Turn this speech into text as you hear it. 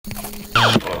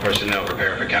personnel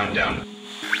prepare for countdown.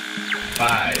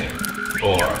 5,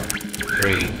 4,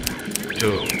 3, 2,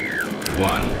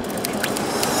 1.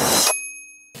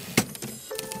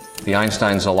 The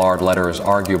Einstein-Szilard letter is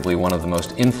arguably one of the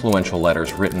most influential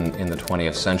letters written in the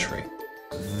 20th century.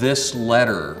 This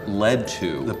letter led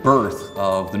to the birth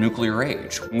of the nuclear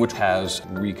age, which has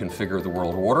reconfigured the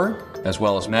world order, as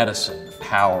well as medicine,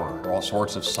 power, all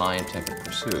sorts of scientific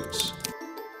pursuits.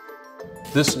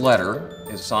 This letter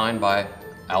is signed by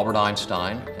Albert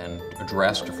Einstein and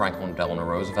addressed to Franklin Delano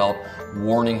Roosevelt,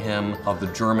 warning him of the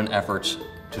German efforts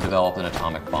to develop an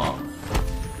atomic bomb.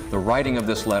 The writing of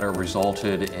this letter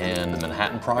resulted in the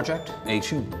Manhattan Project, a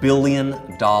 $2 billion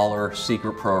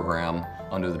secret program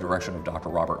under the direction of Dr.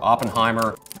 Robert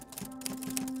Oppenheimer.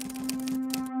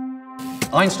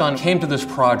 Einstein came to this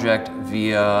project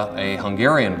via a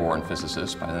Hungarian-born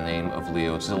physicist by the name of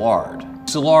Leo Szilard.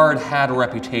 Szilard had a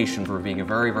reputation for being a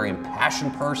very, very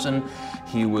impassioned person.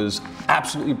 He was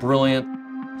absolutely brilliant.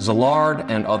 Szilard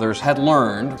and others had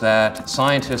learned that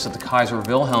scientists at the Kaiser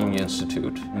Wilhelm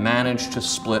Institute managed to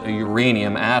split a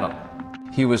uranium atom.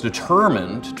 He was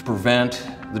determined to prevent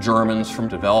the Germans from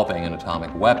developing an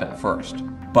atomic weapon first.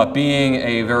 But being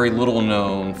a very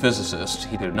little-known physicist,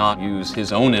 he did not use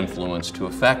his own influence to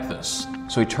effect this.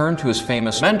 So he turned to his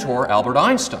famous mentor, Albert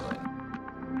Einstein.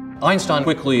 Einstein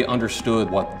quickly understood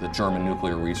what the German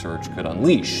nuclear research could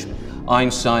unleash.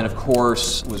 Einstein, of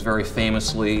course, was very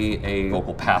famously a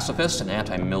vocal pacifist, an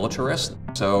anti-militarist.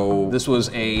 So this was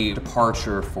a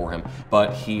departure for him.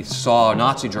 But he saw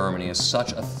Nazi Germany as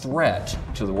such a threat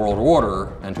to the world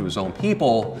order and to his own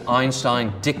people.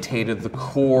 Einstein dictated the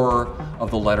core of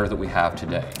the letter that we have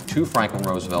today to Franklin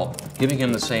Roosevelt, giving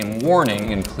him the same warning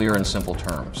in clear and simple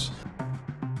terms.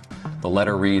 The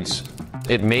letter reads,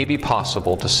 "It may be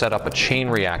possible to set up a chain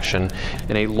reaction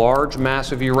in a large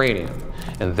mass of uranium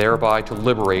and thereby to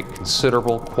liberate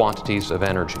considerable quantities of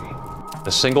energy.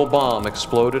 A single bomb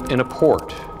exploded in a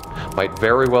port might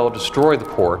very well destroy the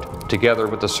port together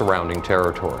with the surrounding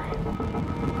territory."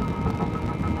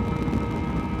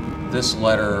 This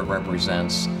letter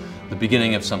represents the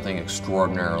beginning of something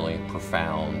extraordinarily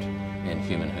profound in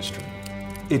human history.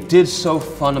 It did so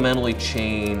fundamentally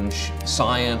change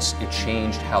science. It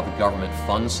changed how the government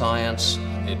funds science.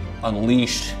 It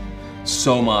unleashed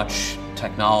so much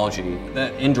technology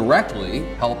that indirectly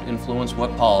helped influence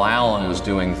what Paul Allen was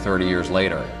doing 30 years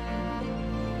later.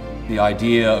 The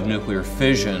idea of nuclear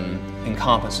fission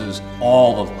encompasses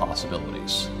all of the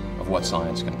possibilities of what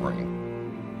science can bring.